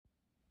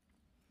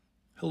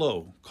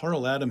Hello,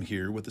 Carl Adam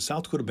here with the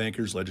South Dakota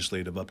Bankers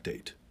Legislative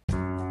Update.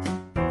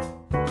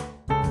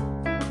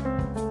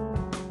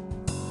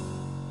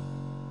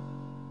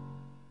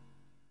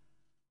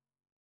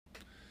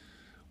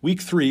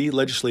 Week 3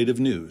 Legislative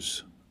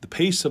News. The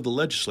pace of the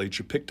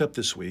legislature picked up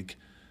this week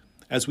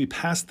as we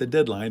passed the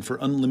deadline for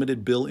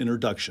unlimited bill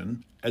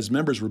introduction, as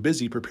members were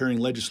busy preparing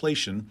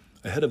legislation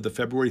ahead of the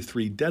February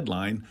 3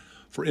 deadline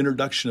for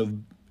introduction of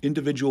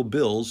individual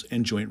bills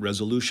and joint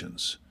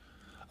resolutions.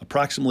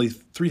 Approximately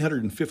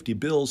 350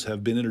 bills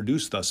have been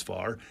introduced thus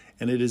far,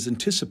 and it is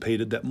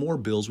anticipated that more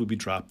bills will be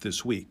dropped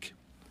this week.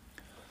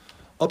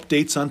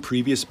 Updates on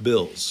previous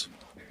bills.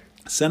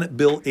 Senate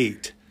Bill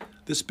 8.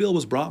 This bill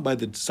was brought by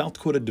the South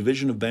Dakota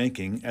Division of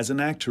Banking as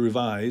an act to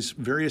revise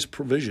various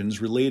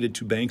provisions related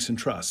to banks and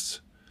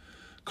trusts.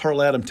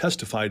 Carl Adam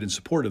testified in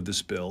support of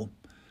this bill.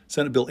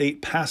 Senate Bill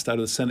 8 passed out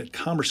of the Senate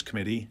Commerce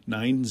Committee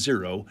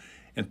 9-0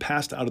 and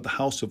passed out of the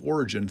House of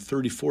Origin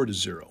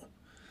 34-0.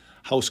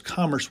 House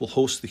Commerce will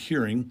host the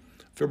hearing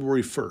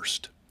February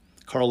 1st.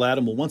 Carl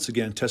Adam will once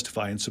again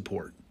testify in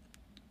support.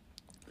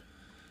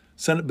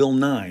 Senate Bill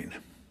 9.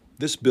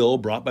 This bill,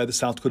 brought by the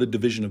South Dakota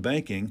Division of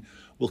Banking,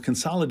 will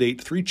consolidate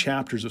 3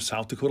 chapters of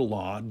South Dakota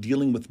law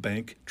dealing with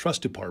bank,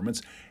 trust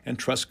departments, and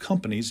trust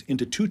companies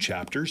into 2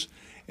 chapters,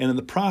 and in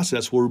the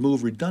process will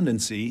remove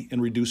redundancy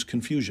and reduce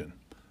confusion.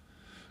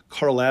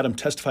 Carl Adam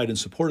testified in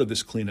support of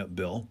this cleanup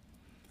bill.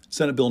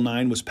 Senate Bill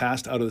 9 was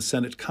passed out of the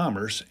Senate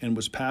Commerce and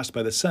was passed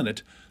by the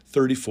Senate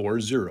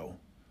 34-0.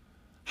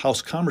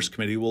 House Commerce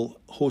Committee will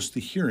host the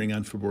hearing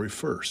on February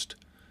 1st.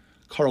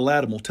 Carl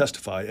Adam will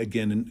testify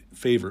again in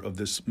favor of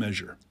this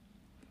measure.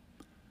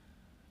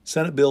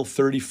 Senate Bill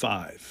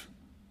 35.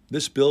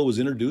 This bill was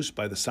introduced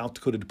by the South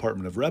Dakota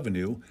Department of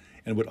Revenue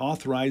and would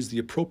authorize the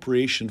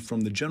appropriation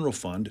from the General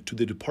Fund to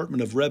the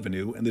Department of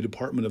Revenue and the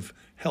Department of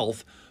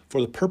Health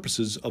for the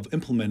purposes of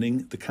implementing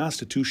the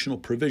constitutional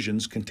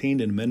provisions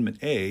contained in Amendment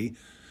A,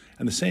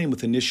 and the same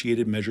with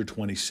Initiated Measure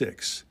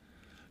 26.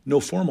 No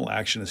formal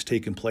action has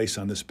taken place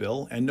on this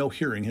bill, and no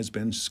hearing has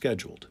been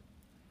scheduled.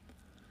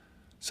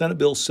 Senate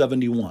Bill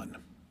 71.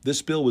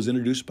 This bill was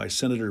introduced by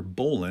Senator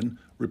Bolin,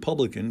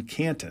 Republican,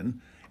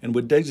 Canton, and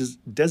would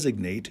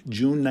designate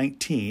June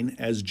 19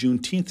 as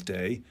Juneteenth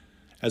Day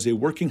as a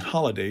working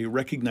holiday,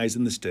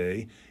 recognizing this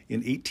day in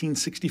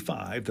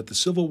 1865 that the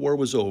Civil War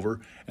was over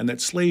and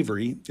that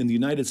slavery in the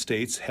United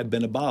States had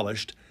been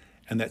abolished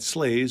and that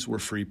slaves were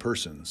free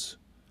persons.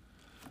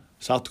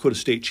 South Dakota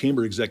State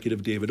Chamber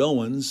Executive David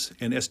Owens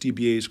and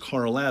SDBA's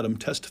Carl Adam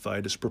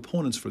testified as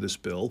proponents for this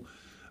bill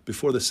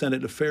before the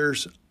Senate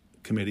Affairs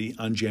Committee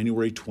on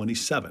January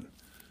 27.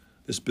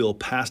 This bill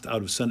passed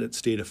out of Senate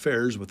State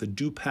Affairs with a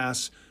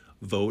do-pass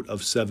vote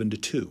of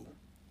 7-2.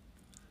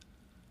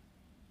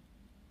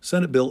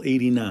 Senate Bill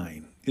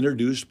 89,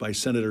 introduced by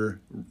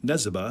Senator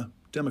Nezaba,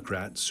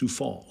 Democrat, Sioux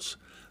Falls.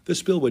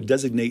 This bill would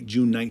designate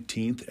June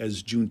 19th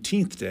as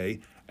Juneteenth Day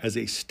as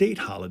a state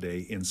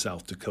holiday in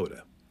South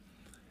Dakota.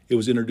 It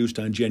was introduced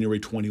on January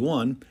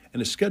 21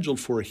 and is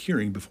scheduled for a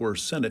hearing before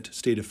Senate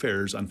State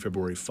Affairs on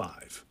February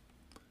 5.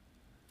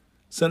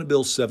 Senate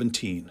Bill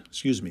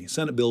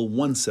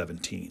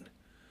 117,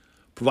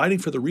 providing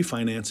for the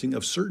refinancing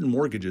of certain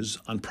mortgages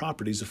on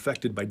properties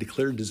affected by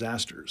declared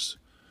disasters.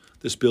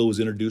 This bill was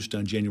introduced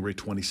on January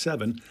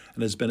 27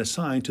 and has been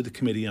assigned to the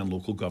Committee on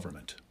Local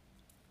Government.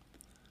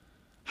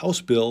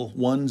 House Bill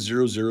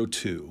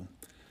 1002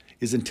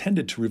 is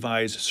intended to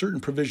revise certain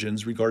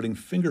provisions regarding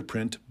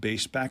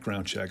fingerprint-based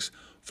background checks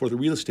for the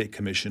Real Estate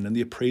Commission and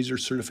the Appraiser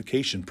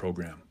Certification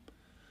Program.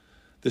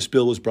 This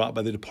bill was brought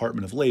by the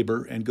Department of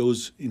Labor and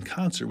goes in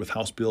concert with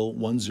House Bill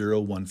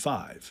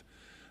 1015.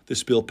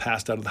 This bill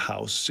passed out of the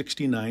House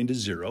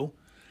 69-0.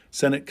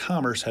 Senate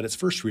Commerce had its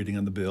first reading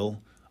on the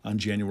bill on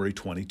January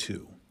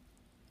 22.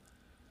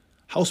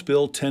 House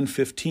Bill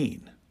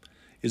 1015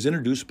 is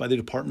introduced by the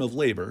Department of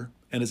Labor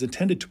and is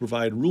intended to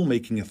provide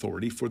rulemaking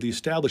authority for the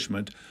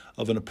establishment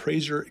of an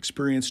appraiser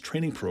experience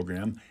training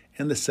program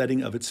and the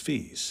setting of its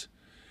fees.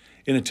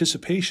 In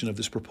anticipation of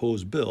this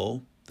proposed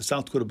bill, the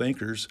South Dakota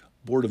Bankers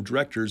Board of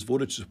Directors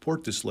voted to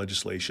support this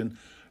legislation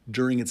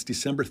during its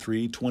December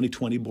 3,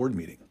 2020 board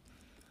meeting.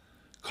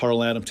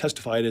 Carl Adam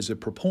testified as a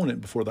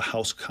proponent before the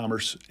House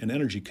Commerce and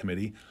Energy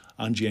Committee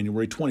on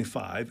January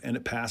 25, and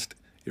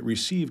it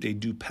received a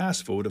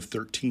do-pass vote of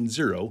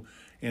 13-0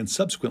 and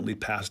subsequently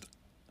passed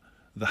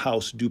the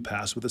House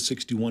do-pass with a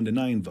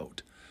 61-9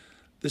 vote.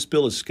 This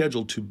bill is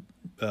scheduled to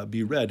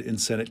be read in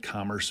Senate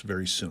Commerce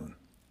very soon.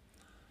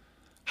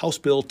 House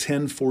Bill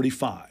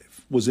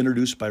 1045 was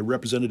introduced by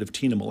Representative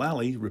Tina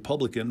Mullally,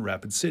 Republican,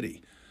 Rapid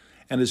City,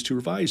 and is to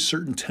revise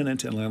certain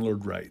tenant and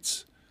landlord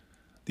rights.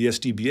 The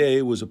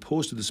SDBA was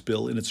opposed to this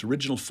bill in its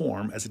original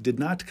form as it did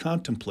not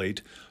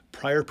contemplate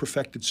prior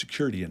perfected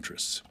security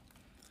interests.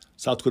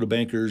 South Dakota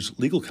Bankers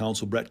legal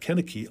counsel Brett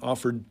Kennecke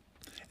offered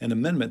an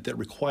amendment that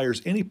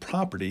requires any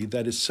property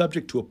that is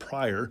subject to a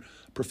prior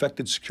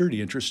perfected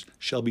security interest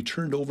shall be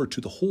turned over to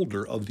the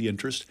holder of the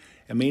interest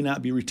and may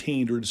not be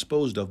retained or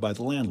disposed of by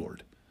the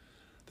landlord.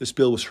 This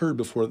bill was heard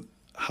before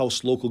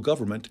House Local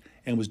Government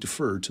and was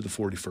deferred to the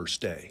 41st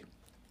day.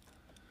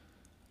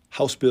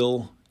 House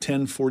Bill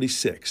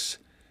 1046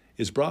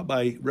 is brought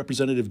by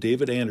Representative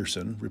David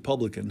Anderson,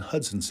 Republican,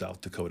 Hudson, South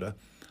Dakota,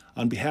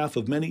 on behalf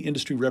of many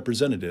industry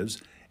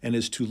representatives and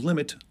is to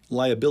limit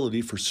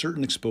liability for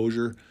certain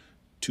exposure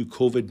to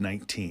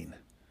COVID-19.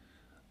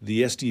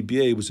 The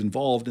SDBA was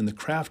involved in the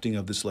crafting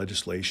of this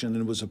legislation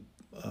and was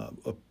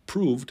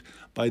approved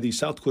by the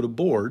South Dakota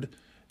Board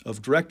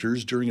of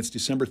Directors during its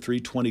December 3,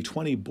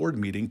 2020 board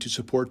meeting to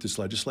support this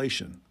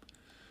legislation.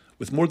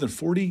 With more than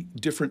 40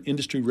 different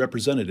industry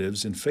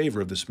representatives in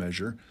favor of this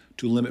measure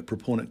to limit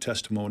proponent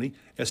testimony,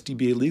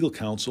 SDBA legal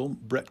counsel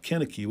Brett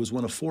Kennecke was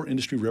one of 4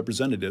 industry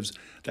representatives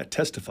that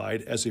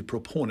testified as a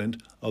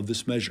proponent of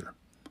this measure.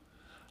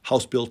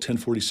 House Bill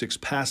 1046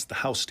 passed the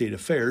House State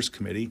Affairs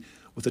Committee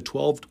with a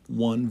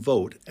 12-1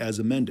 vote as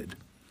amended.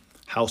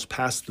 House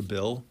passed the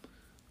bill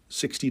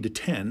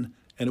 60-10,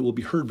 and it will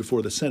be heard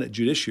before the Senate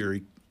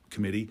Judiciary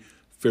Committee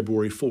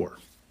February 4.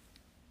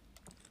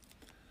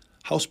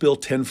 House Bill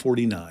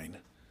 1049.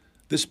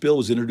 This bill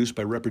was introduced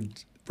by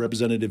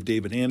Representative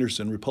David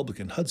Anderson,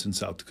 Republican, Hudson,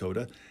 South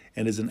Dakota,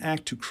 and is an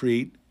act to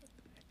create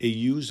a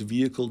used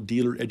vehicle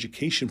dealer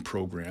education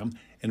program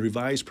and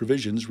revise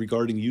provisions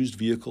regarding used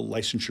vehicle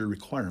licensure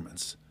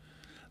requirements.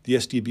 The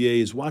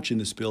SDBA is watching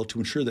this bill to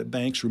ensure that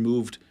banks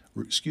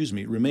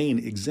remain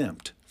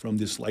exempt from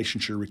this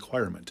licensure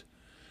requirement.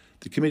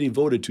 The committee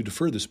voted to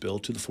defer this bill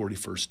to the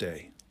 41st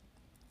day.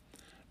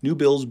 New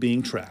bills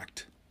being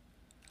tracked.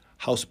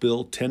 House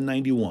Bill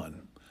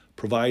 1091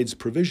 provides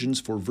provisions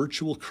for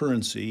virtual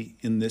currency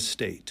in this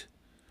state.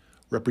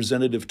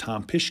 Representative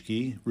Tom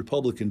Pischke,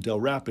 Republican, Del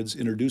Rapids,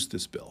 introduced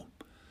this bill.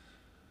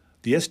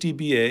 The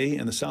SDBA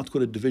and the South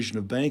Dakota Division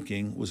of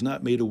Banking was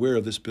not made aware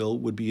of this bill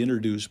would be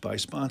introduced by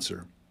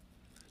sponsor.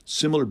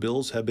 Similar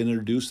bills have been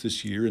introduced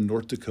this year in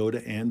North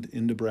Dakota and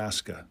in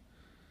Nebraska.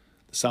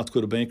 The South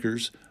Dakota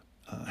Bankers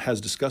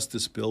has discussed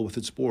this bill with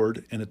its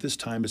board and at this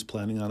time is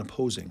planning on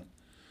opposing.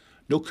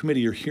 No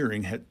committee or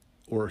hearing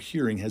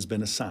has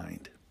been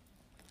assigned.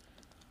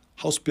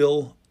 House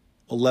Bill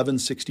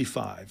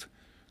 1165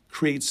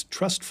 creates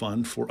trust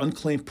fund for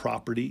unclaimed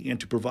property and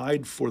to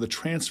provide for the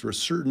transfer of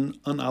certain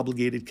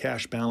unobligated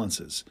cash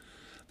balances.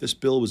 This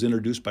bill was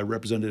introduced by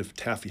Representative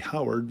Taffy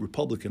Howard,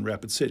 Republican,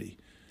 Rapid City.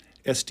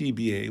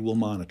 SDBA will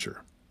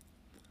monitor.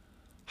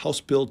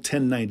 House Bill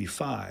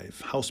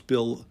 1095, House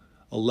Bill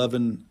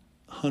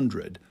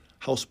 1100,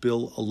 House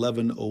Bill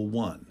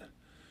 1101,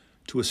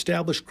 to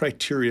establish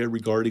criteria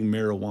regarding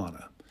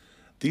marijuana.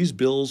 These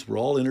bills were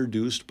all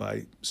introduced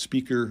by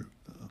Speaker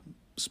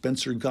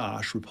Spencer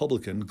Gosh,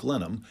 Republican,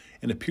 Glenham,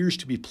 and appears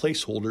to be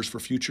placeholders for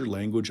future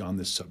language on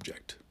this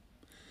subject.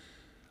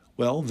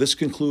 Well, this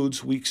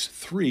concludes Week's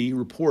 3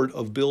 report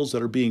of bills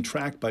that are being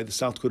tracked by the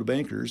South Dakota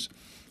Bankers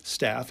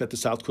staff at the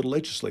South Dakota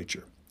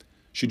Legislature.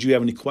 Should you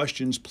have any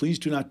questions, please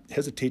do not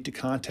hesitate to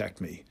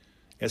contact me,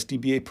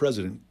 SDBA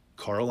President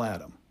Carl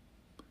Adam.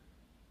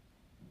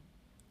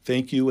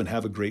 Thank you and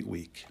have a great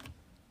week.